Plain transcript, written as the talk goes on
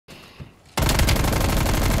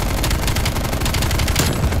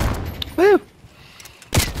Woo!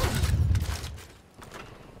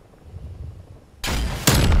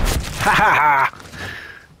 Ha ha ha!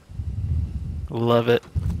 Love it.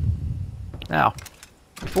 Now,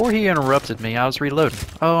 before he interrupted me, I was reloading.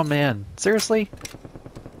 Oh man, seriously?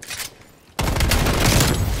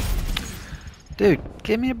 Dude,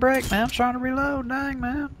 give me a break, man. I'm trying to reload. Dang,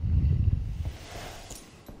 man.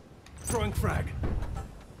 Throwing frag.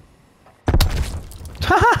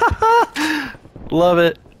 Love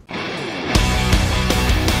it.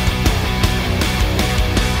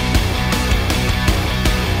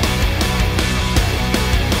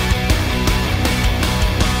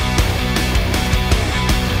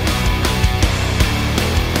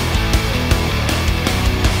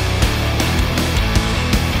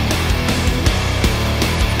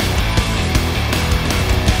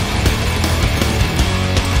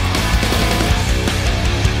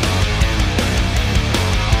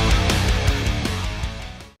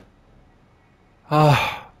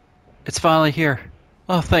 Oh, it's finally here.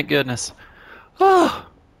 Oh, thank goodness. Oh,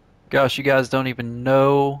 gosh, you guys don't even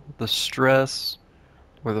know the stress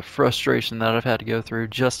or the frustration that I've had to go through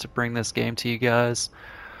just to bring this game to you guys.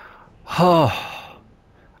 Oh,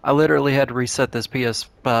 I literally had to reset this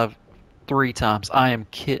PS5 3 times. I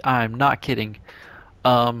am not kidding.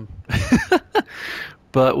 Um,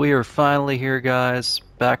 but we are finally here, guys.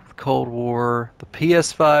 Back with Cold War, the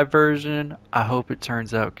PS5 version. I hope it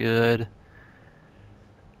turns out good.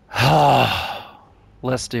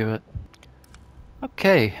 Let's do it.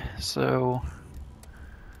 Okay, so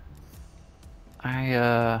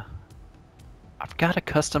I've got a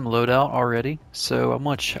custom loadout already, so I'm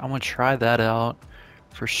gonna try that out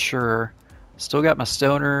for sure. Still got my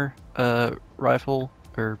stoner rifle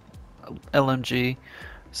or LMG,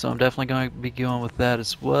 so I'm definitely going to be going with that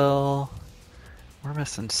as well. We're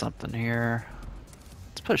missing something here.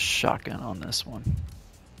 Let's put a shotgun on this one.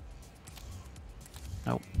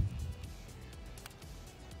 Nope.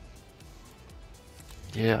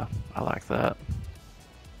 Yeah, I like that.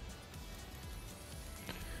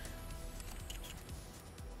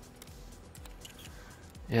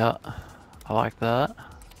 Yeah, I like that.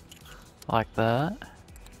 I like that.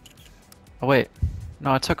 Oh wait,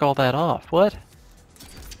 no, I took all that off. What?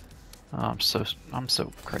 Oh, I'm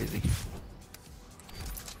so crazy.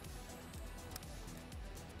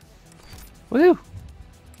 Woo!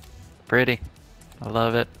 Pretty. I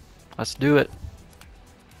love it. Let's do it.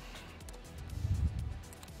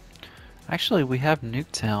 Actually, we have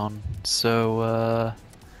Nuketown, so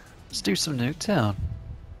let's do some Nuketown.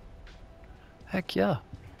 Heck yeah.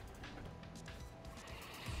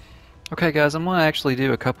 Okay guys, I'm gonna actually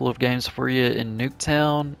do a couple of games for you in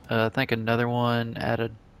Nuketown. I think another one at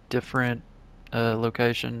a different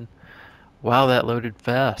location. Wow, that loaded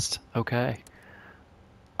fast. Okay.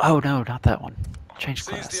 Oh no, not that one. Change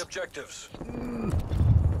class. Seize the objectives.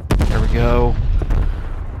 There we go.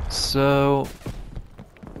 So,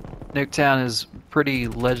 Nuketown is pretty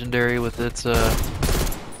legendary with its,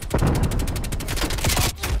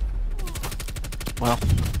 well,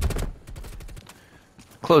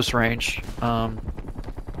 close range.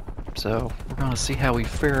 So, we're gonna see how we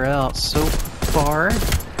fare out so far.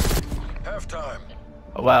 Halftime.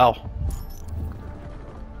 Wow.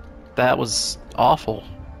 That was awful.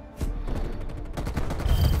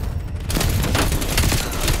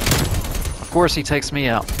 Of course he takes me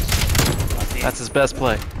out. That's his best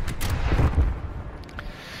play.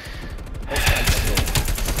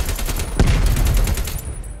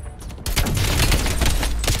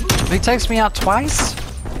 He takes me out twice?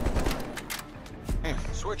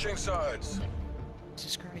 Switching sides. This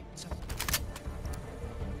is great.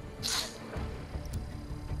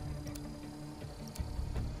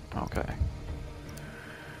 Okay.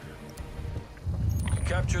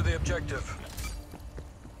 Capture the objective.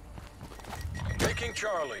 Taking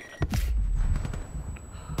Charlie.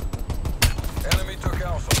 Enemy took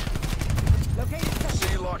Alpha.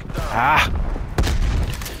 C locked down. Ah!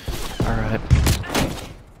 Alright.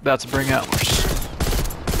 About to bring out more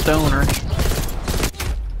stoner.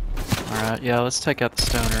 Alright, yeah, let's take out the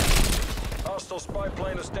stoner. Hostile spy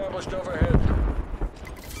plane established overhead.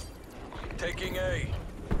 Taking A.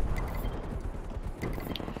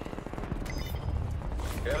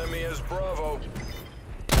 Enemy is Bravo.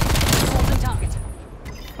 Holding target.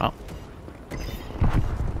 Oh.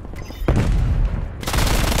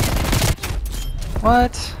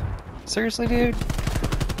 What? Seriously, dude?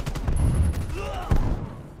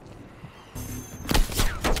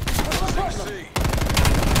 CC.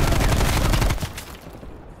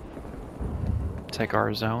 Take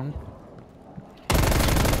our zone.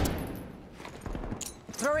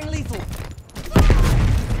 Throwing lethal.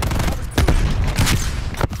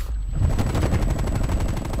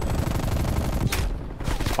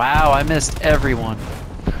 Wow, I missed everyone.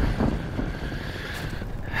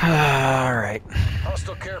 Alright.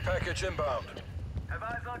 Hostile care package inbound. Have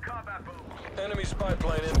eyes on combat boots. Enemy spy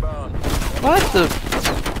plane inbound. What the?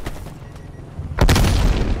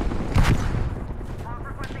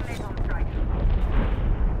 Requesting napalm strike.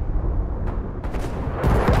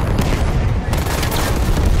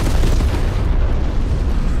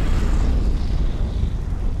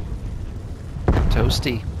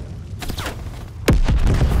 Toasty.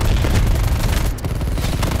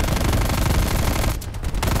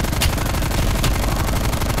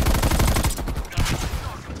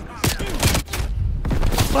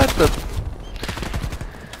 What the?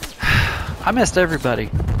 I missed everybody.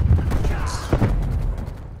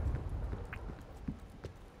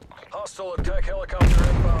 Hostile attack helicopter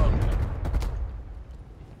inbound.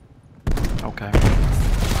 Okay.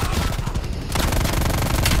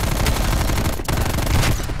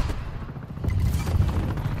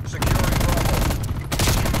 Securing Bravo.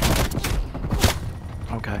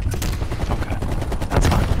 Okay. Okay. That's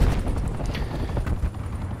fine.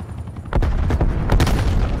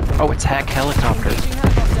 Oh, it's hack helicopter. Engaging helicopter.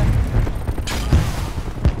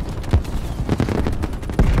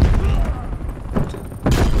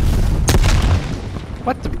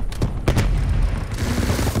 What the?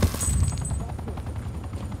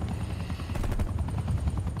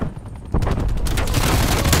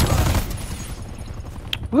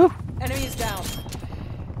 Woo! Enemy is down.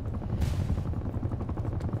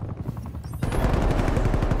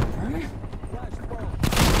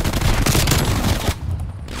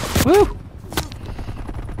 Woo!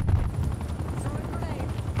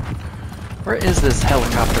 Where is this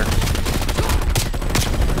helicopter?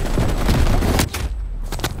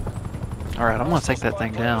 Alright, I'm gonna take that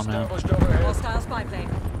thing down now. Established overhead. Hostile spy plane.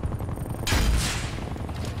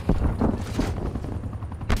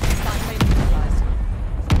 Spy plane neutralized.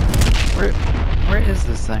 Where is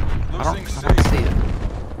this thing? I don't see it.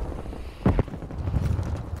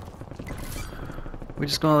 We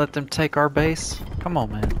just gonna let them take our base? Come on,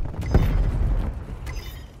 man.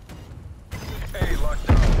 A locked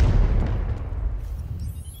down.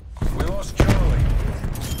 We lost Charlie.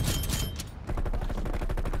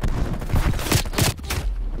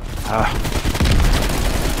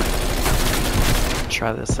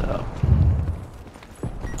 Try this out.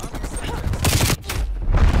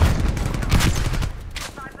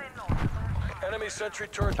 Enemy sentry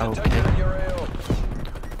turret Okay. detected in your AO.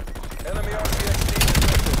 Enemy RPXD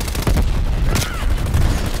detected.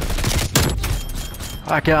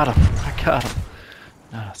 I got him. I got him.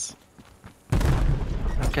 Nice.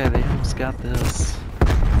 Okay, they almost got this.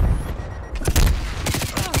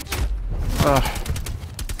 Ugh.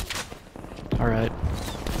 Alright.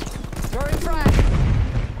 Throwing frag.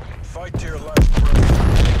 Fight to your last breath.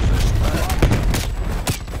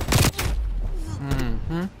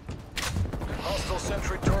 Mm-hmm. Hostile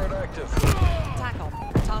sentry turret active. Tackle.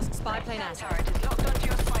 Task spy plane out. Turret is locked onto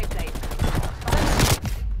your spy plane.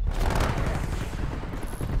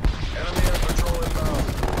 Enemy air patrol inbound.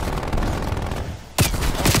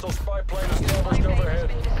 Hostile spy plane established overhead.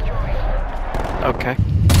 Okay.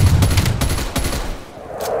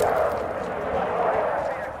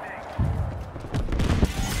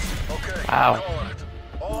 Okay, Wow. calling it.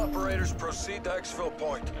 All operators proceed to exfil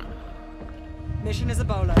point. Mission is a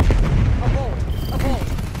bolo. Abort. Abort.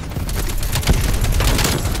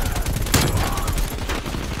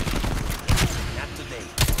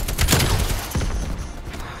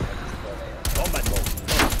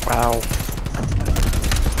 Wow.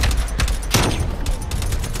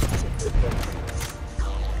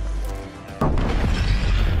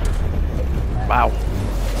 Wow.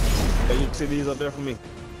 Hey, you can see these up there for me.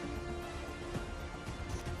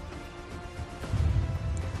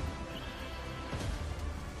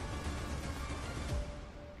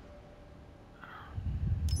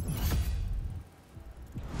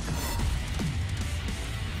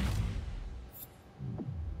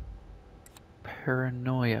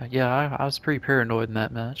 Paranoia. Yeah, I was pretty paranoid in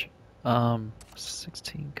that match.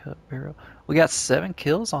 16 cut barrel. We got 7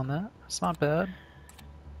 kills on that. It's not bad.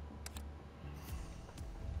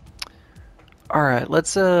 All right,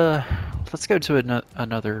 let's go to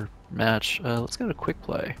another match. Let's go to quick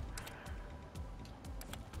play.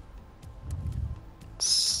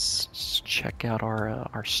 Let's check out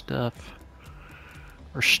our stuff.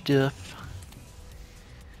 Our stuff.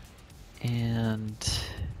 And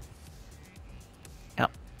yeah,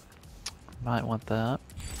 might want that.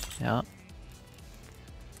 Yeah.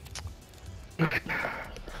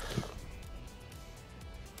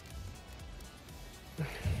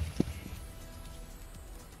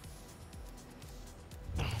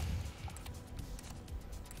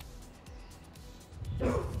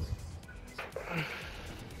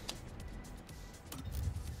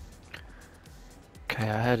 Okay,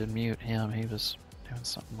 I had to mute him. He was doing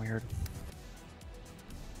something weird.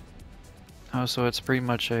 Oh, so it's pretty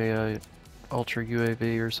much a Ultra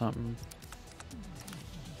UAV or something.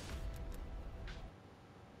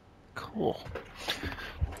 Cool.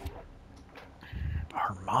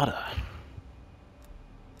 Armada.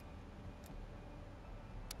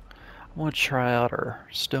 I want to try out our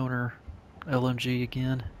Stoner LMG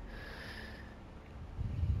again.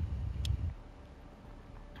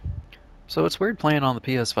 So it's weird playing on the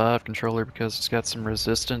PS5 controller because it's got some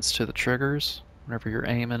resistance to the triggers whenever you're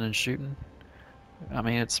aiming and shooting. I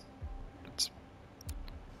mean, it's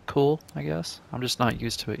cool, I guess. I'm just not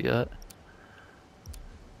used to it yet.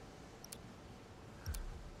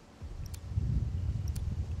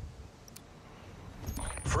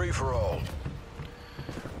 Free for all.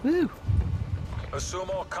 Woo! Assume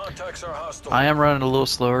all contacts are hostile. I am running a little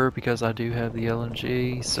slower because I do have the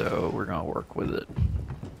LMG, so we're gonna work with it.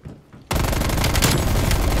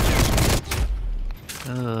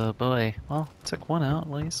 Oh boy. Well, took one out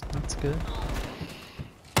at least. That's good.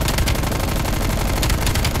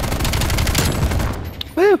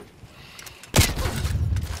 Woo!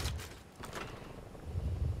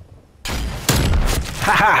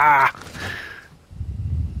 Ha ha ha!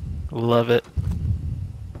 Love it.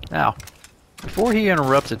 Now, before he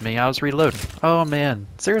interrupted me, I was reloading. Oh man,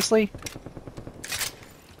 seriously?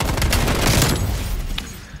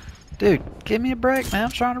 Dude, give me a break, man.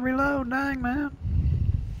 I'm trying to reload. Dang, man.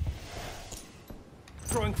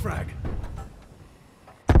 Throwing frag.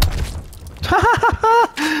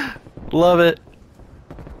 Love it.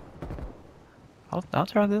 I'll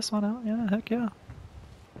try this one out. Yeah, heck yeah.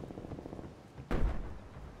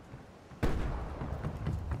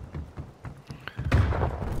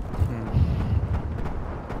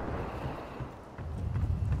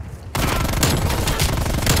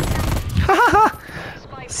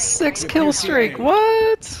 Spy plane 6 ready. kill streak.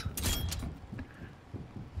 What?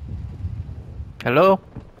 Hello?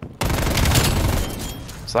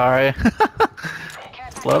 Sorry. Care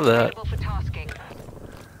package Love that. available for tasking.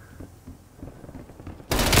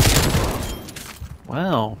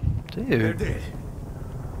 Wow, They're dude. dead.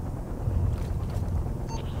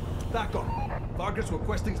 Back on. Vargas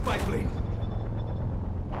requesting spy plane.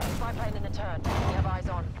 Spy plane in the turn. We have eyes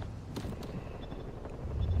on.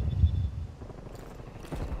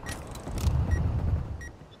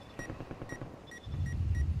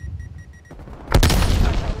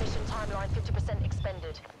 Spy plane mission timeline 50%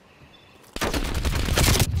 expended.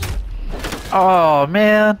 Oh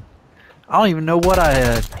man, I don't even know what I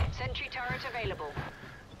had. Sentry turret available.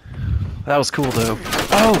 That was cool though.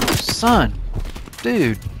 Oh, son,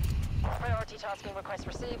 dude. Priority tasking request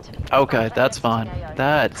received. Okay, Spy that's plane fine. TKO.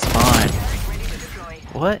 That's fine. Turret ready to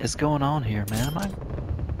deploy. What is going on here, man?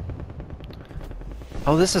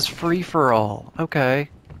 Oh, this is free for all. Okay.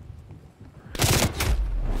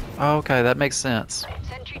 Okay, that makes sense.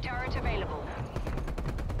 Sentry turret available.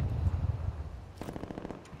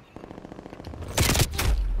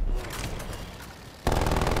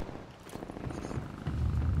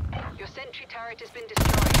 Your sentry turret has been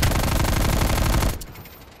destroyed.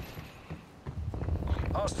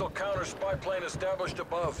 Hostile counter spy plane established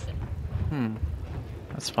above.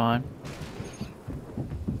 That's fine.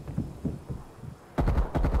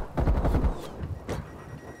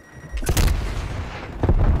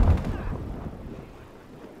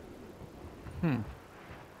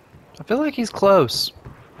 I feel like he's close.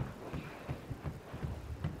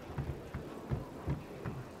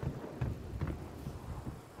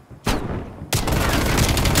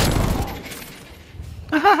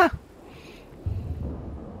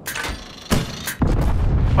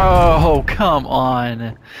 Oh, come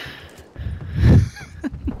on.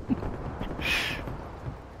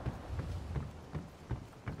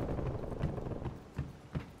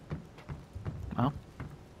 Well.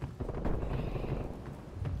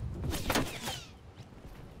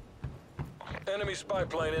 Enemy spy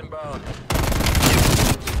plane inbound.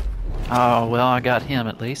 Oh, well, I got him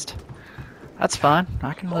at least. That's fine.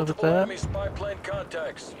 I can live with Multiple that. enemy spy plane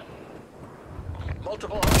contacts.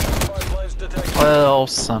 Multiple hostile spy planes detected. Well,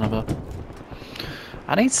 son of a...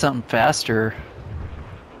 I need something faster.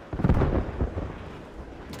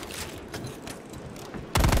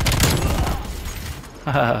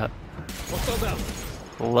 Hostile down.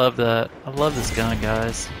 Love that. I love this gun,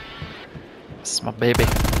 guys. This is my baby.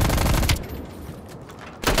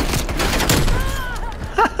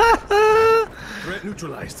 Threat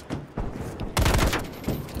neutralized.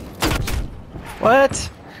 What?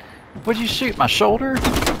 What'd you shoot? My shoulder?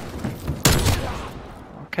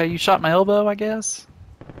 Okay, you shot my elbow, I guess?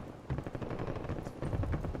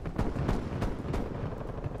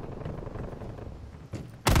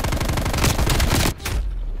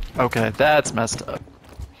 Okay, that's messed up.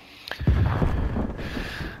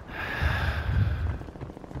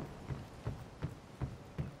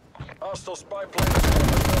 Hostile spy plane is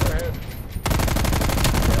overhead.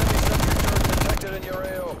 Enemy sentry turret detected in your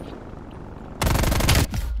AO.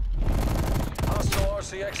 Hostile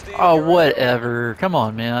RCXD in Oh, your AO. whatever. Come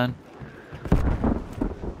on, man.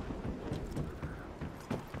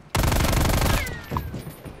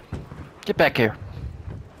 Get back here.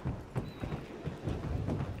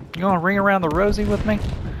 You gonna ring around the rosy with me?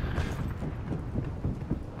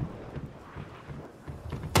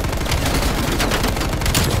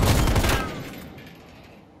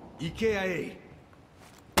 EKIA.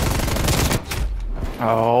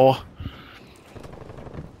 Oh.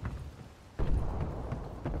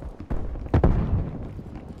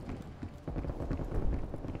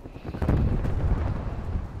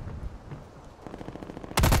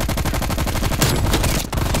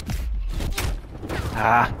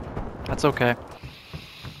 Ah, that's okay.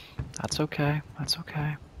 That's okay. That's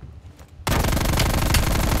okay.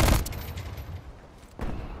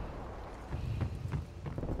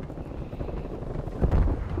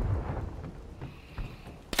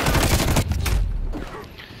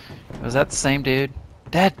 Was that the same dude?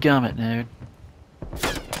 Dadgummit, dude.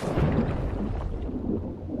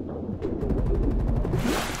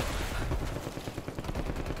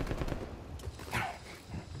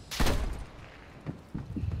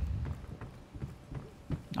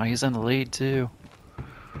 Oh, he's in the lead too.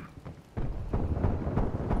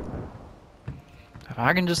 If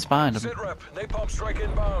I can just find him. Sitrep, napalm strike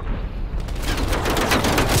inbound.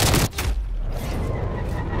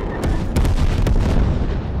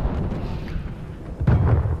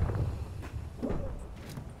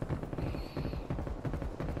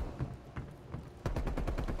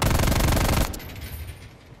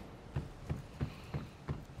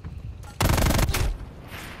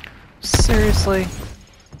 Seriously?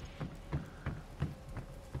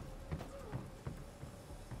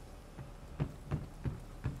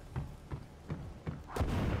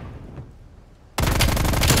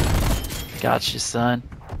 Got you, son.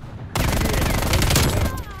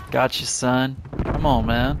 Got you, son. Come on,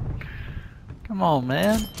 man. Come on,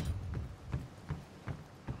 man.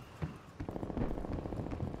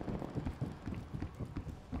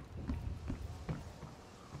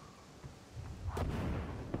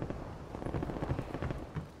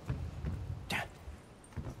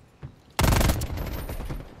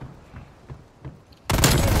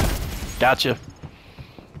 Gotcha.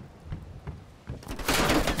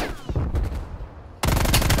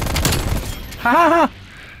 Ha ha ha!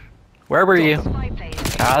 Where were you?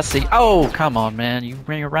 I see. Oh, come on, man. You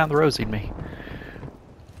ring around the rosy me.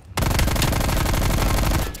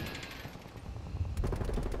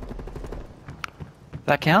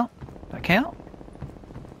 That count? That count?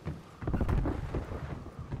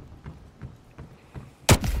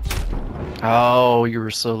 Oh, you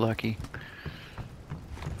were so lucky.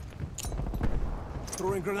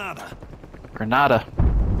 Throwing Granada. Granada.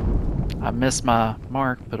 I missed my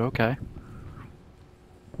mark, but okay.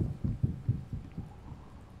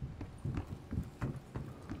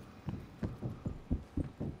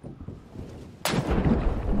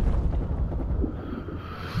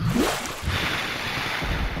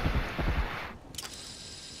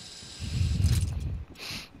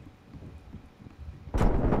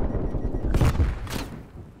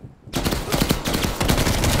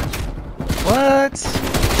 What?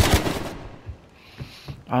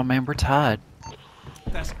 Oh man, we're tied.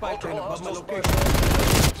 That spy plane above my Hostile spy location.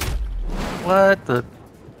 plane. What the?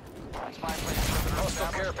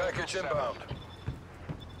 Hostile care package inbound.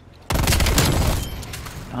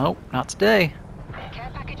 Oh, not today.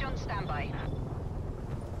 Care package on standby.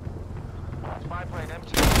 Spy plane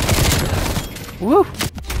empty. Woo!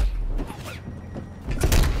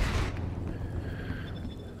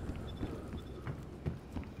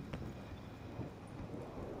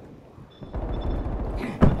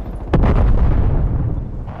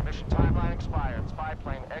 Mission timeline expired. Spy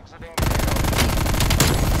plane exiting.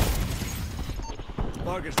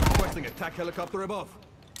 Targets requesting attack helicopter above.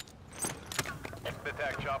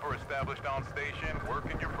 Attack chopper established on station.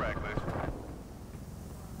 Working your frag list.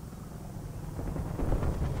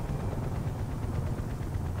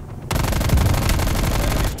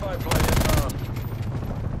 Enemy spy plane inbound.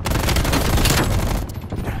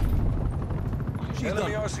 She's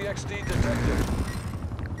Enemy done. RCXD detected.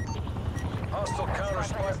 Hostile counter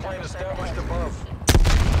spy plane established above.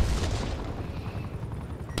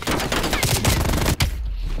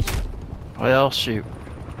 Well, shoot.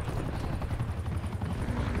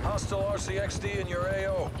 Hostile RCXD in your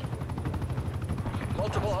AO.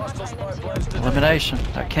 Multiple hostile spy planes detected. Elimination.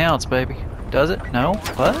 That counts, baby. Does it? No?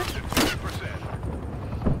 What? 50%.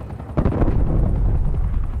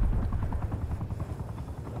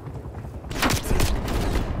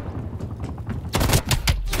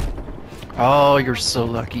 Oh, you're so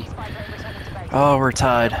lucky. Oh, we're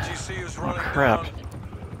tied. GC is Oh, running crap. down.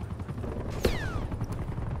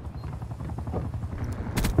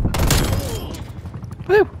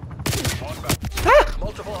 Woo!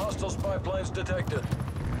 Multiple hostile spy planes detected.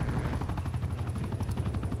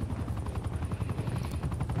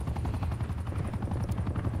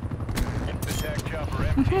 Attack chopper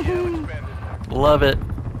MTL expended. Love it.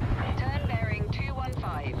 Turn bearing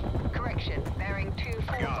 215. Correction, bearing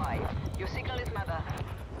 245. Your signal is mother.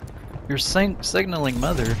 You're signaling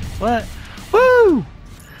mother. What? Woo!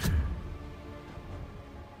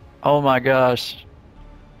 Oh my gosh.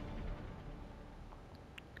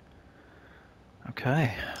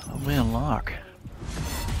 Okay, what we unlock?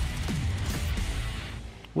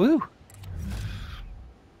 Woo!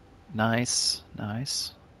 Nice,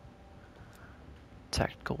 nice.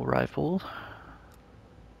 Tactical rifle.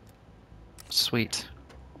 Sweet.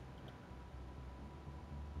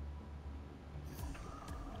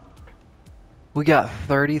 We got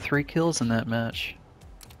 33 kills in that match.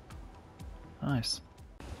 Nice.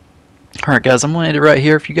 Alright guys, I'm going to end it right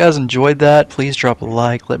here. If you guys enjoyed that, please drop a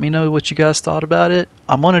like. Let me know what you guys thought about it.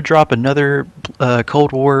 I'm going to drop another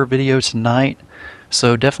Cold War video tonight,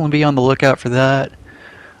 so definitely be on the lookout for that.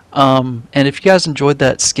 And if you guys enjoyed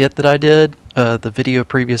that skit that I did, the video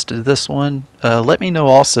previous to this one, let me know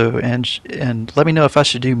also, and let me know if I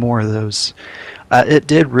should do more of those. It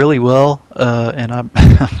did really well, and I'm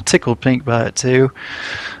tickled pink by it too.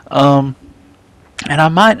 And I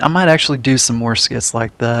might actually do some more skits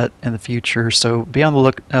like that in the future, so be on the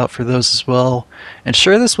lookout for those as well. And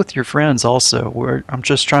share this with your friends also. I'm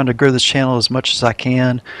just trying to grow this channel as much as I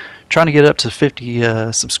can, trying to get up to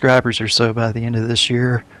 50 subscribers or so by the end of this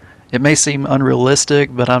year. It may seem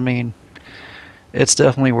unrealistic, but I mean, it's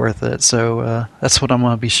definitely worth it, so that's what I'm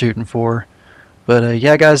going to be shooting for. But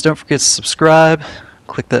yeah guys, don't forget to subscribe,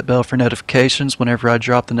 click that bell for notifications whenever I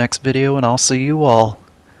drop the next video, and I'll see you all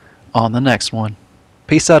on the next one.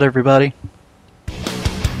 Peace out everybody.